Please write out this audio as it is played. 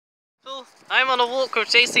Hello, I'm on a walk with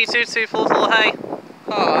JC2244. Hey.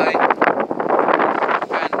 Hi.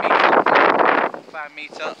 Fan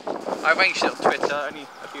meetup. I arranged it on Twitter. Only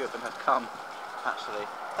a few of them have come, actually.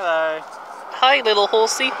 Hello. Hi, little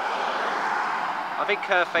horsey. I think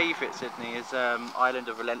her favourite, Sydney, is Island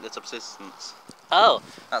of Relentless Subsistence. Oh.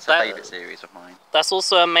 That's her favourite series of mine. That's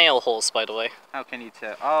also a male horse, by the way. How can you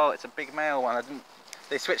tell? Oh, it's a big male one.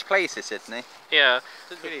 They switched places, Sydney. Yeah.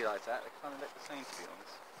 Didn't really like that. They kind of look the same, to be honest.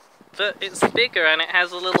 But it's bigger and it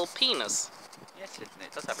has a little penis. Yes, Sydney.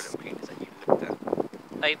 It does have a little penis that you looked at.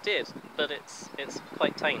 I did, but it's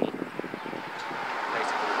quite tiny.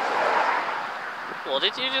 What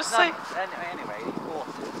did you just say? Anyway, these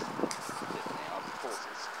horses, Sydney, are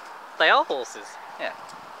horses. They are horses. Yeah,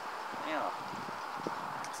 they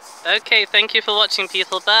are. Okay, thank you for watching,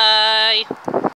 people. Bye!